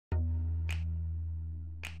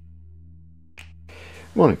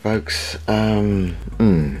Morning folks. Don't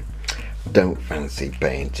fancy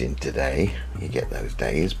painting today. You get those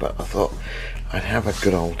days, but I thought I'd have a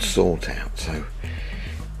good old sort out. So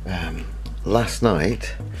last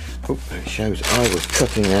night, it shows I was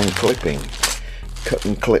cutting and clipping. Cut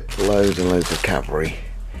and clipped loads and loads of cavalry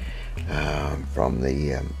from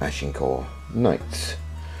the Ashencore Knights.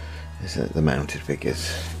 Isn't it, the mounted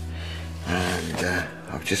figures? And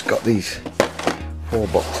I've just got these 4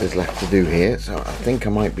 boxes left to do here, so I think I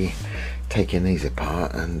might be taking these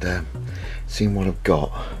apart and seeing what I've got.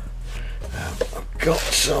 I've got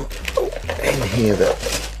some in here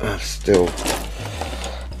that are still,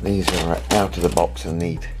 these are out of the box and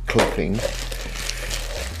need clipping.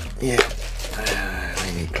 Yeah,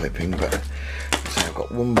 they need clipping, but so I've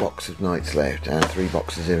got 1 box of knights left and 3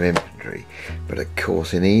 boxes of infantry, but of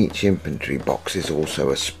course in each infantry box is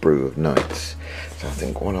also a sprue of knights. So I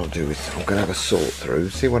think what I'll do is I'm going to have a sort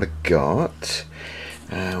through, see what I got,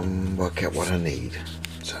 work out what I need.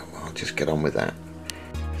 So I'll just get on with that.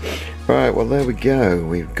 Right, well there we go.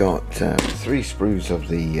 We've got 3 sprues of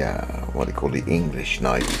the what they call the English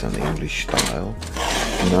knights and the English style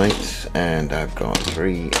knights, and I've got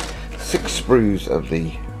 6 sprues of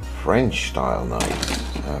the French style knights.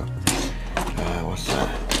 So what's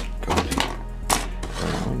that? Got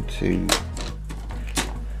 1, 2,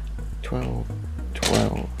 12,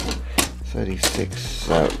 36,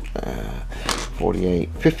 so 48,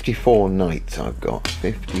 54 knights I've got,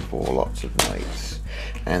 54 lots of knights.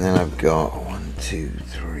 And then I've got 1, 2,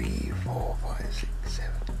 3, 4, 5, 6,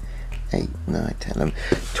 7, 8, 9, 10, 11,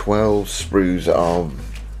 12 sprues of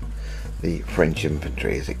the French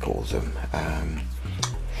infantry, as it calls them.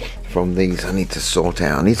 From these I need to sort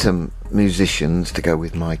out, I need some musicians to go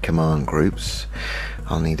with my command groups.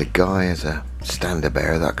 I'll need a guy as a standard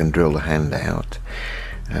bearer that can drill the hand out.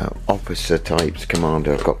 Officer types,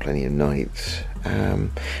 commander, I've got plenty of knights.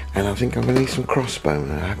 And I think I'm going to need some crossbowmen.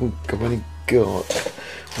 I've only got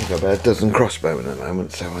about a dozen crossbowmen at the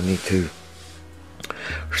moment, so I need to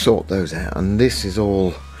sort those out. And this is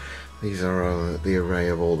all, these are the array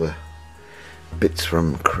of all the bits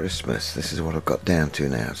from Christmas. This is what I've got down to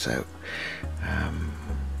now, so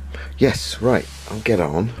yes, right, I'll get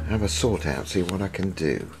on, have a sort out, see what I can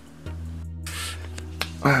do.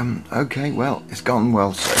 Okay, well, it's gone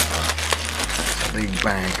well so far. The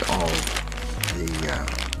bag of the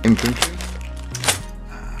infantry,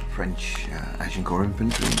 French Ashencore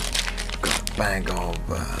infantry. Got a bag of,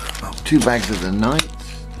 well, 2 bags of the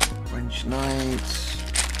knights, French knights.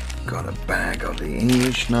 Got a bag of the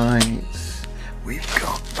English knights. We've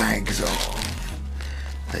got bags of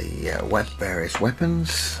the various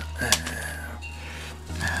weapons,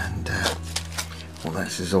 and well,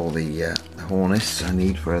 this is all the harness I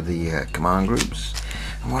need for the command groups.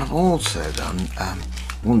 And what I've also done, I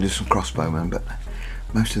want to do some crossbowmen, but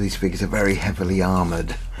most of these figures are very heavily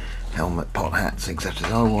armoured, helmet, pot hats, etc.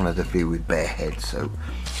 So I wanted a few with bare heads, so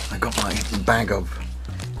I got my bag of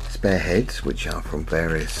spare heads, which are from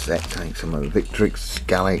various sets. I think some are Victrix,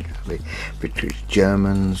 Gallic, the Victrix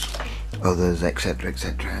Germans, others, etc,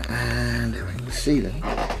 etc. And if you can see them,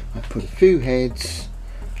 I put a few heads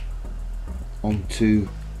onto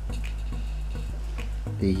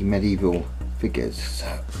the medieval figures.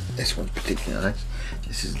 So this one's particularly nice.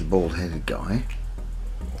 This is the bald-headed guy,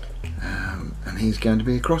 and he's going to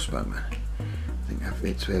be a crossbowman. I think that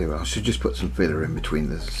fits fairly well. I should just put some filler in between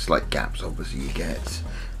the slight gaps obviously you get.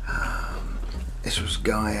 This was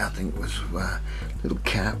guy, I think, was little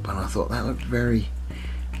cap, and I thought that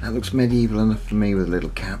looks medieval enough for me with a little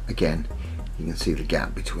cap. Again, you can see the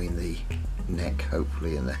gap between the neck,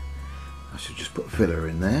 hopefully, and I should just put filler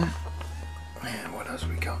in there. And what else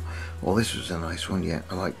we got? Well, this was a nice one. Yeah,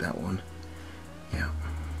 I like that one. Yeah.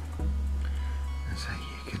 And so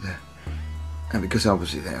you could, and because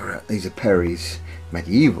obviously these are Perry's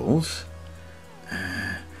medievals,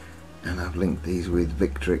 and I've linked these with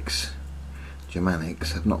Victrix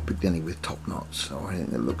Germanics. I've not picked any with top knots or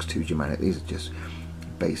anything that looks too Germanic. These are just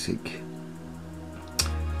basic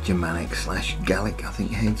Germanic / Gallic, I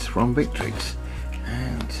think, heads from Victrix.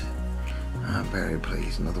 And I'm very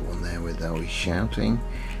pleased. Another one there with always shouting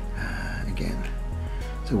again.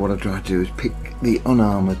 So what I try to do is pick the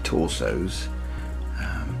unarmoured torsos.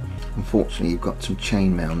 Unfortunately, you've got some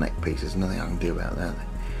chainmail neck pieces. Nothing I can do about that.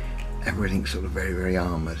 Everything's sort of very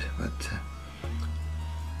armoured, but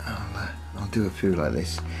I'll do a few like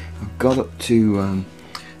this. I've got up to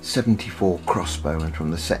 74 crossbowmen from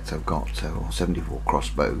the sets I've got, so 74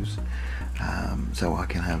 crossbows. So I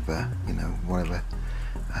can have you know,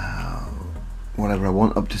 whatever I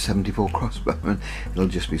want, up to 74 crossbowmen. It'll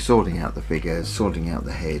just be sorting out the figures, sorting out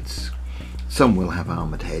the heads. Some will have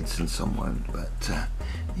armoured heads and some won't, but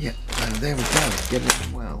Yeah, so there we go, getting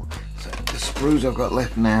it well. So the sprues I've got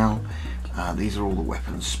left now, these are all the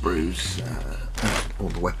weapons sprues, all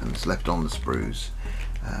the weapons left on the sprues.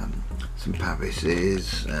 Some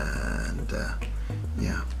pavises and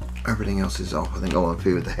yeah, everything else is off. I think all a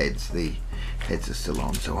few of the heads are still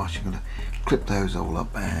on, so I'm going to clip those all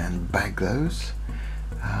up and bag those.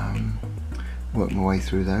 Work my way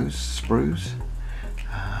through those sprues.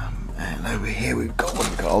 And over here we've got what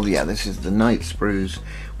we call, yeah, this is the knight sprues,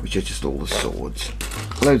 which are just all the swords.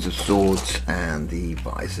 Loads of swords and the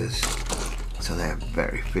visors. So they're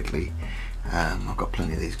very fiddly. I've got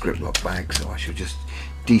plenty of these grip lock bags, so I shall just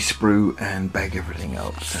de-sprue and bag everything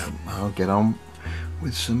up. So I'll get on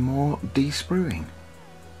with some more de-spruing.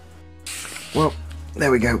 Well, there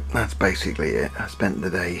we go. That's basically it. I spent the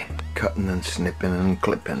day cutting and snipping and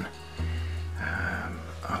clipping.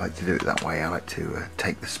 I like to do it that way. I like to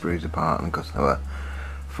take the sprues apart, and because there were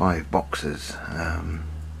 5 boxes,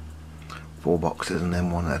 4 boxes and then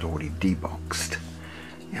one had already deboxed.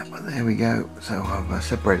 Yeah, but there we go. So I've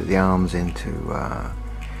separated the arms into,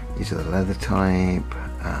 these are the leather type,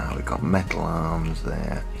 we've got metal arms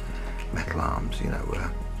there, metal arms, you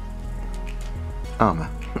know, armour,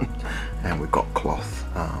 and we've got cloth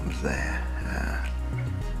arms there,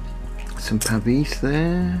 some pavis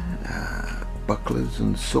there, bucklers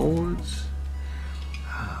and swords.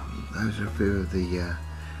 Those are a few of the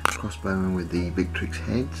crossbowmen with the Victrix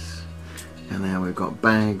heads, and now we've got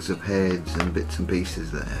bags of heads and bits and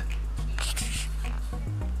pieces there.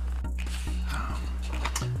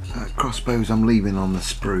 Crossbows I'm leaving on the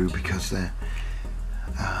sprue because they're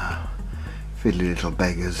fiddly little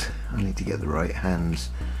beggars. I need to get the right hands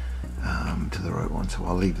to the right one, so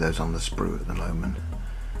I'll leave those on the sprue at the moment.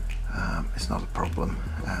 It's not a problem.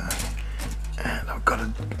 And I've got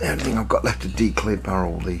everything I've got left to declip are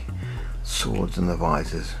all the swords and the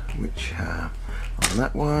visors, which on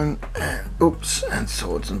that one, and oops, and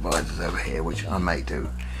swords and visors over here, which I may do,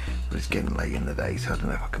 but it's getting late in the day, so I don't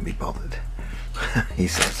know if I can be bothered. He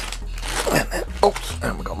says. And then, oops,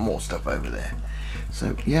 and we've got more stuff over there.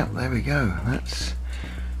 So yeah, there we go. That's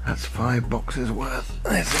 5 boxes worth.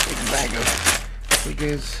 There's a big bag of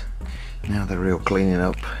figures. Now the real cleaning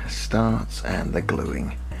up starts and the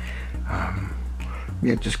gluing.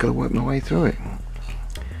 Yeah, just got to work my way through it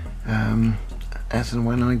as and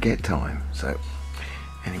when I get time. So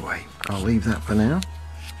anyway, I'll leave that for now.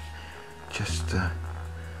 Just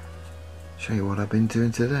show you what I've been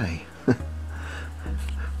doing today.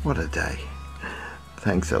 What a day.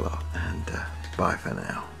 Thanks a lot, and bye for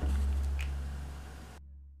now.